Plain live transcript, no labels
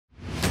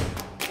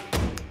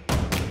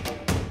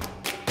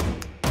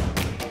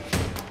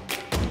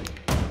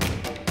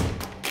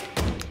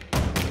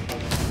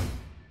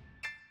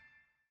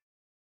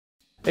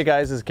Hey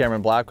guys, this is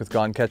Cameron Black with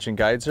Gone Catching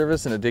Guide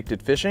Service and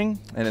Addicted Fishing,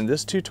 and in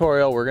this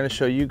tutorial we're going to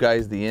show you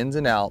guys the ins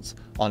and outs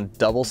on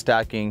double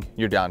stacking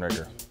your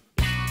downrigger.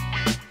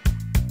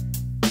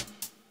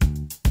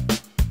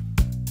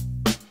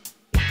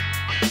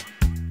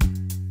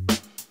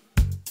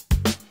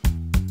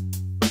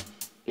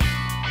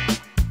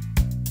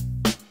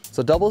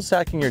 So double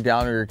stacking your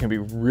downrigger can be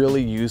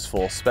really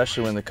useful,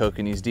 especially when the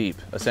Kokanee is deep.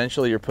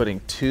 Essentially you're putting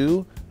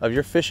two of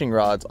your fishing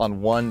rods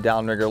on one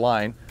downrigger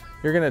line.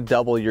 You're going to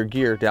double your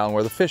gear down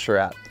where the fish are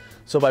at.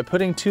 So by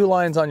putting two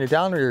lines on your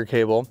downrigger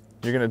cable,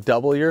 you're going to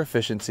double your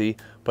efficiency,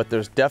 but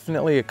there's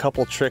definitely a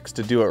couple tricks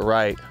to do it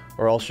right,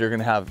 or else you're going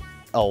to have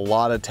a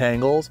lot of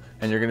tangles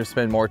and you're going to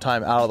spend more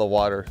time out of the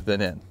water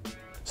than in.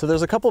 So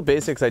there's a couple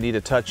basics I need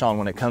to touch on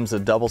when it comes to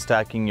double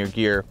stacking your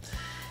gear.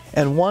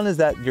 And one is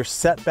that your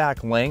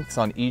setback lengths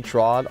on each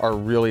rod are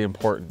really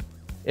important.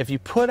 If you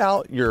put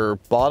out your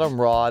bottom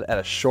rod at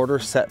a shorter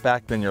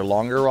setback than your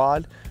longer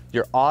rod,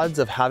 your odds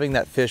of having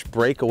that fish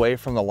break away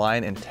from the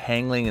line and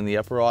tangling in the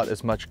upper rod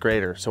is much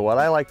greater. So what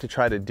I like to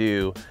try to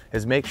do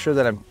is make sure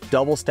that I'm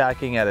double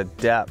stacking at a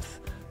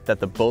depth that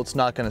the boat's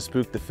not going to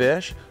spook the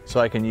fish, so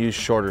I can use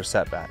shorter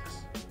setbacks.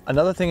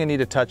 Another thing I need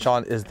to touch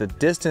on is the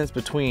distance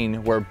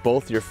between where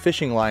both your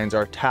fishing lines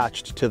are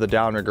attached to the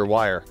downrigger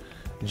wire.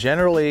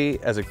 Generally,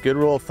 as a good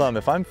rule of thumb,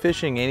 if I'm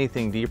fishing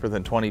anything deeper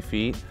than 20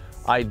 feet,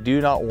 I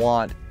do not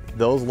want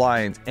those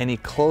lines any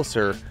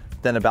closer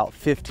than about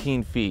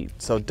 15 feet.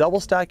 So double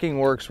stacking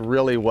works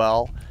really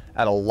well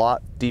at a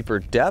lot deeper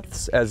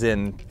depths, as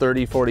in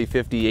 30, 40,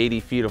 50, 80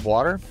 feet of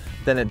water,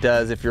 than it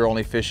does if you're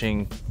only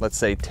fishing, let's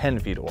say 10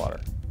 feet of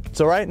water.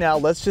 So right now,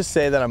 let's just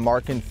say that I'm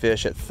marking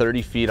fish at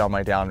 30 feet on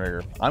my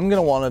downrigger. I'm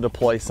gonna wanna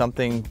deploy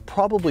something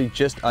probably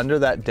just under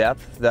that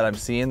depth that I'm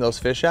seeing those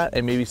fish at,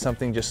 and maybe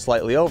something just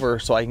slightly over,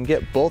 so I can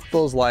get both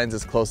those lines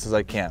as close as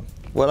I can.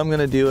 What I'm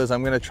gonna do is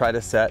I'm gonna try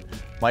to set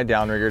my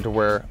downrigger to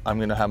where I'm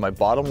gonna have my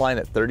bottom line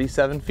at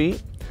 37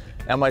 feet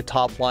and my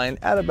top line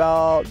at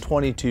about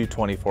 22,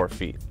 24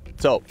 feet.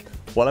 So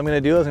what I'm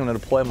gonna do is I'm gonna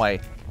deploy my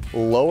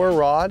lower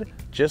rod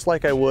just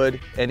like I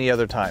would any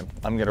other time.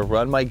 I'm gonna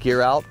run my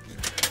gear out.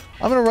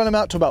 I'm gonna run them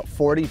out to about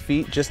 40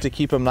 feet just to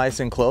keep them nice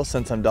and close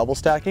since I'm double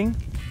stacking.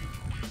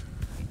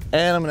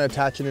 And I'm gonna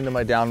attach it into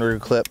my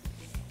downrigger clip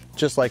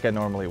just like I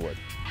normally would.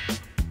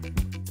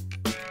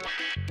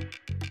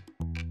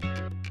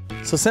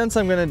 So since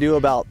I'm gonna do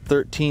about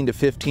 13 to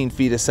 15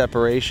 feet of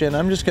separation,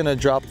 I'm just gonna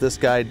drop this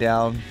guy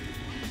down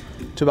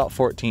to about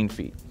 14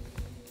 feet.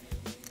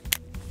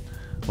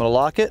 I'm gonna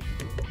lock it,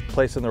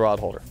 place it in the rod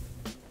holder.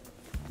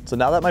 So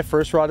now that my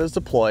first rod is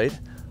deployed,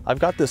 I've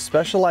got this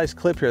specialized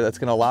clip here that's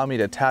gonna allow me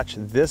to attach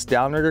this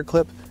downrigger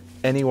clip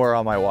anywhere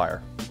on my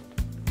wire.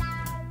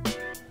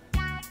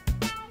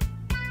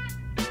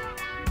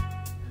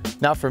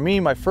 Now for me,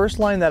 my first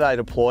line that I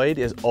deployed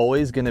is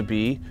always gonna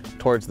be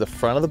towards the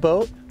front of the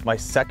boat. My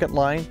second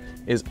line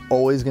is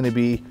always gonna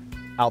be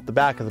out the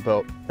back of the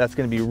boat. That's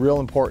gonna be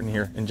real important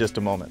here in just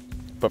a moment.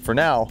 But for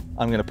now,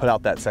 I'm gonna put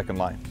out that second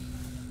line.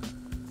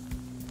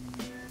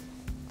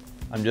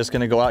 I'm just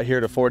gonna go out here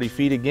to 40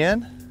 feet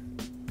again.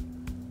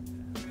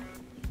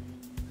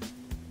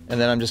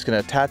 And then I'm just gonna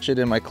attach it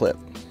in my clip.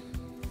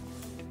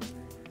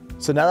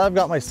 So now that I've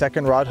got my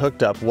second rod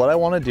hooked up, what I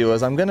wanna do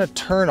is I'm gonna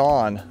turn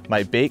on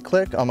my bait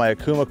click on my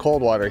Akuma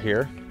cold water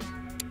here,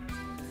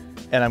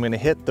 and I'm gonna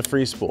hit the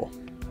free spool.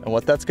 And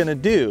what that's gonna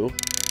do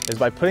is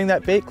by putting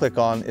that bait click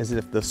on is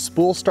if the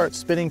spool starts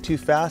spinning too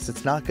fast,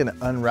 it's not gonna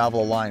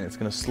unravel a line. It's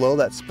gonna slow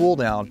that spool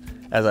down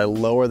as I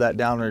lower that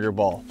downrigger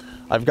ball.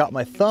 I've got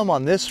my thumb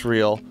on this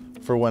reel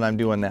for when I'm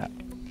doing that.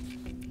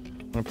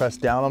 I'm gonna press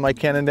down on my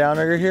Canon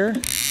downrigger here,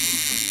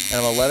 and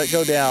I'm gonna let it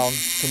go down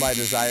to my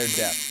desired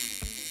depth.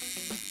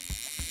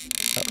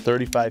 About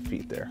 35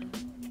 feet there.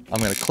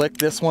 I'm gonna click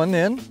this one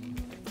in,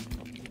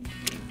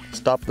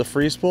 stop the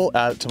free spool,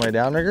 add it to my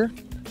downrigger,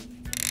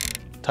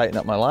 tighten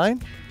up my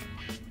line.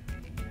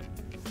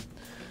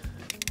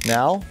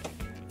 Now,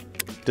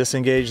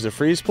 disengage the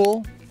free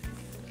spool,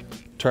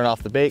 turn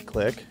off the bait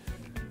click,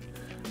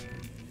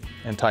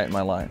 and tighten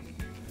my line.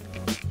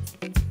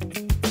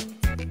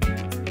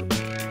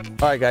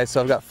 All right guys, so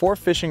I've got 4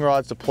 fishing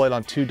rods deployed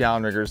on 2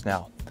 downriggers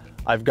now.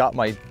 I've got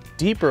my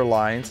deeper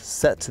lines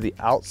set to the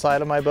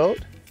outside of my boat,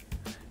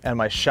 and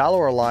my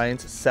shallower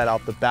lines set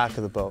out the back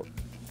of the boat.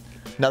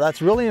 Now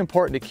that's really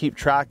important to keep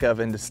track of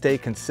and to stay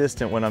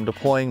consistent when I'm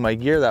deploying my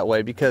gear that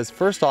way, because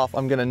first off,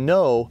 I'm gonna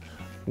know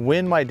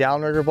when my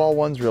downrigger ball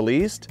one's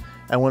released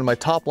and when my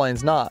top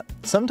line's not.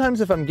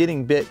 Sometimes if I'm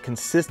getting bit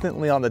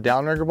consistently on the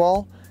downrigger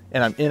ball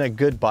and I'm in a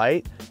good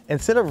bite,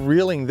 instead of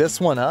reeling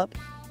this one up,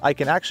 I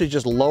can actually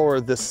just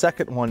lower the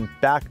second one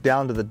back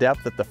down to the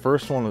depth that the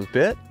first one was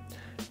bit,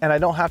 and I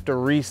don't have to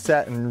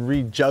reset and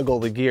re-juggle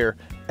the gear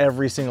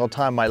every single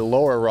time my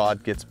lower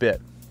rod gets bit.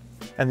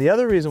 And the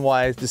other reason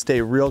why is to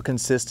stay real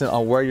consistent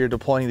on where you're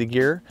deploying the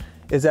gear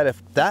is that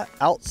if that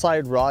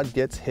outside rod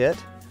gets hit,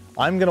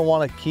 I'm gonna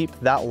wanna keep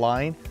that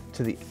line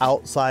to the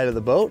outside of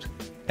the boat,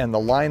 and the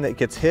line that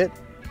gets hit,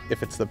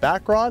 if it's the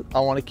back rod, I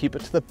wanna keep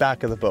it to the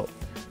back of the boat.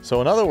 So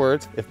in other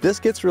words, if this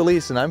gets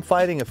released and I'm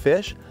fighting a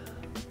fish,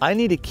 I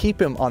need to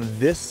keep him on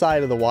this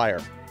side of the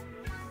wire.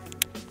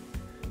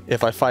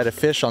 If I fight a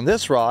fish on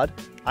this rod,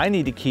 I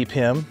need to keep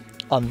him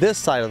on this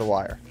side of the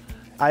wire.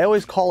 I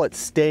always call it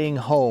staying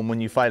home when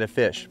you fight a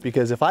fish,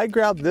 because if I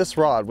grab this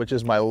rod, which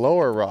is my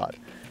lower rod,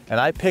 and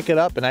I pick it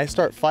up and I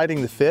start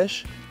fighting the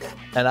fish,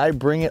 and I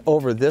bring it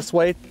over this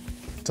way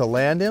to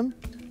land him,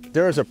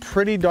 there is a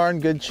pretty darn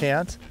good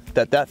chance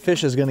that that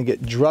fish is gonna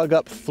get drug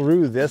up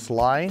through this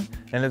line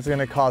and it's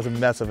gonna cause a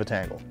mess of a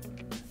tangle.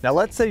 Now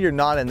let's say you're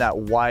not in that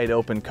wide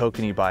open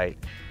kokanee bite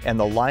and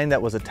the line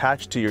that was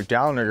attached to your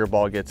downrigger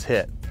ball gets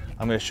hit.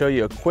 I'm gonna show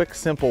you a quick,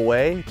 simple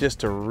way just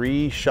to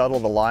re-shuttle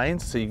the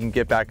lines so you can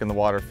get back in the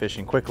water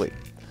fishing quickly.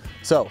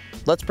 So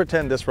let's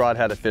pretend this rod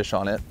had a fish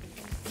on it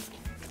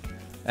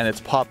and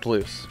it's popped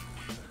loose.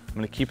 I'm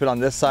gonna keep it on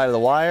this side of the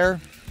wire,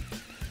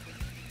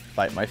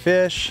 bite my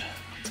fish.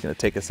 It's gonna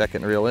take a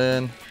second to reel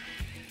in.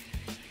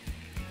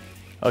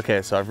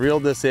 Okay, so I've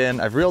reeled this in,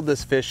 I've reeled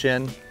this fish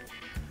in,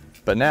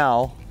 but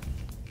now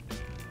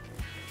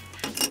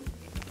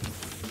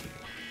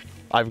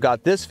I've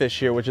got this fish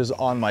here, which is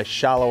on my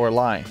shallower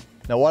line.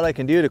 Now what I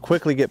can do to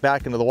quickly get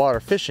back into the water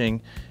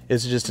fishing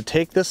is just to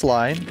take this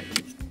line,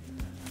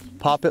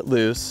 pop it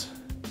loose,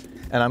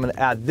 and I'm gonna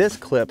add this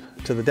clip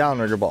to the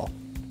downrigger ball.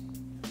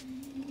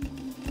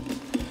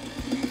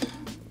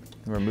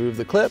 Remove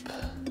the clip.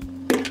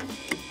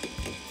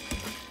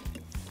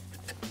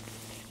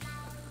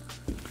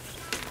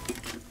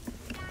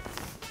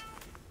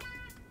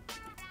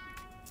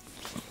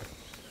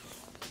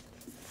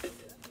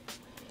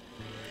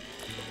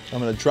 I'm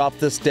gonna drop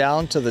this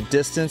down to the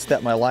distance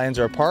that my lines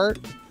are apart,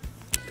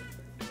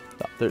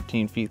 about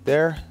 13 feet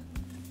there.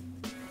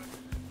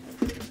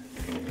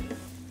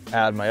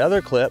 Add my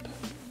other clip,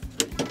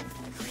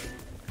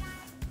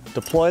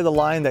 deploy the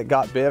line that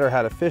got bit or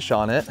had a fish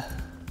on it,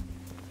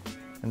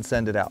 and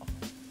send it out.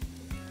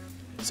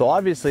 So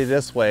obviously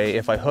this way,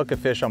 if I hook a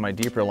fish on my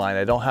deeper line,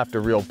 I don't have to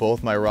reel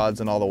both my rods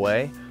in all the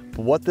way.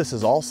 But what this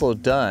has also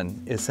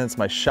done is, since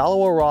my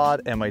shallower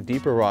rod and my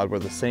deeper rod were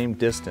the same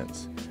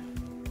distance,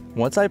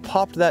 once I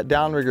popped that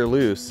downrigger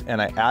loose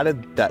and I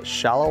added that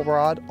shallow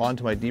rod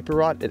onto my deeper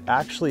rod, it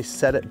actually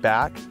set it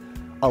back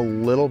a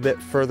little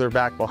bit further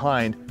back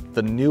behind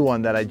the new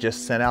one that I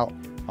just sent out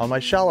on my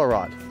shallow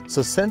rod.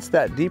 So since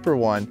that deeper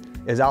one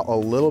is out a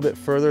little bit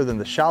further than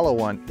the shallow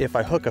one, if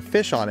I hook a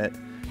fish on it,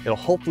 it'll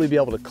hopefully be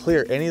able to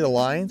clear any of the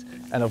lines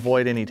and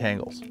avoid any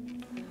tangles.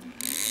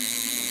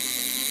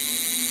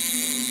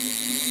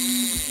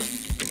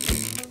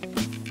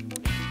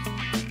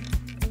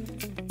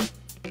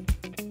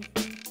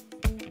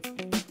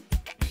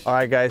 All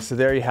right guys, so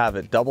there you have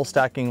it. Double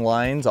stacking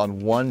lines on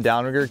one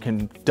downrigger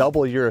can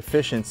double your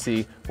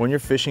efficiency when you're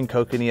fishing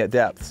kokanee at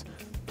depths.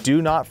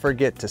 Do not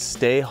forget to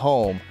stay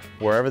home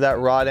wherever that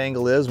rod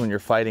angle is when you're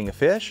fighting a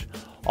fish.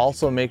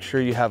 Also make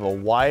sure you have a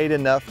wide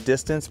enough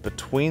distance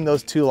between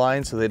those two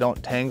lines so they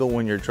don't tangle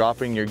when you're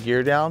dropping your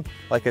gear down.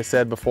 Like I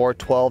said before,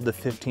 12 to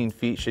 15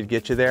 feet should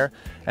get you there.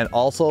 And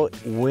also,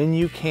 when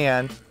you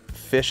can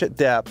fish at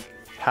depth,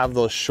 have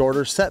those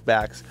shorter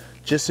setbacks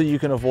just so you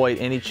can avoid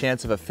any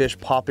chance of a fish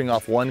popping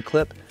off one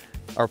clip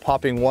or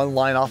popping one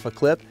line off a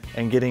clip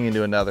and getting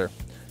into another.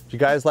 If you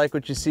guys like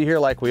what you see here,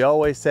 like we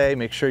always say,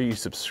 make sure you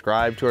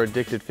subscribe to our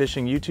Addicted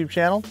Fishing YouTube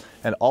channel.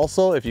 And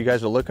also, if you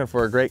guys are looking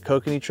for a great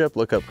kokanee trip,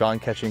 look up Gone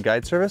Catching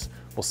Guide Service.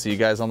 We'll see you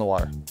guys on the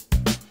water.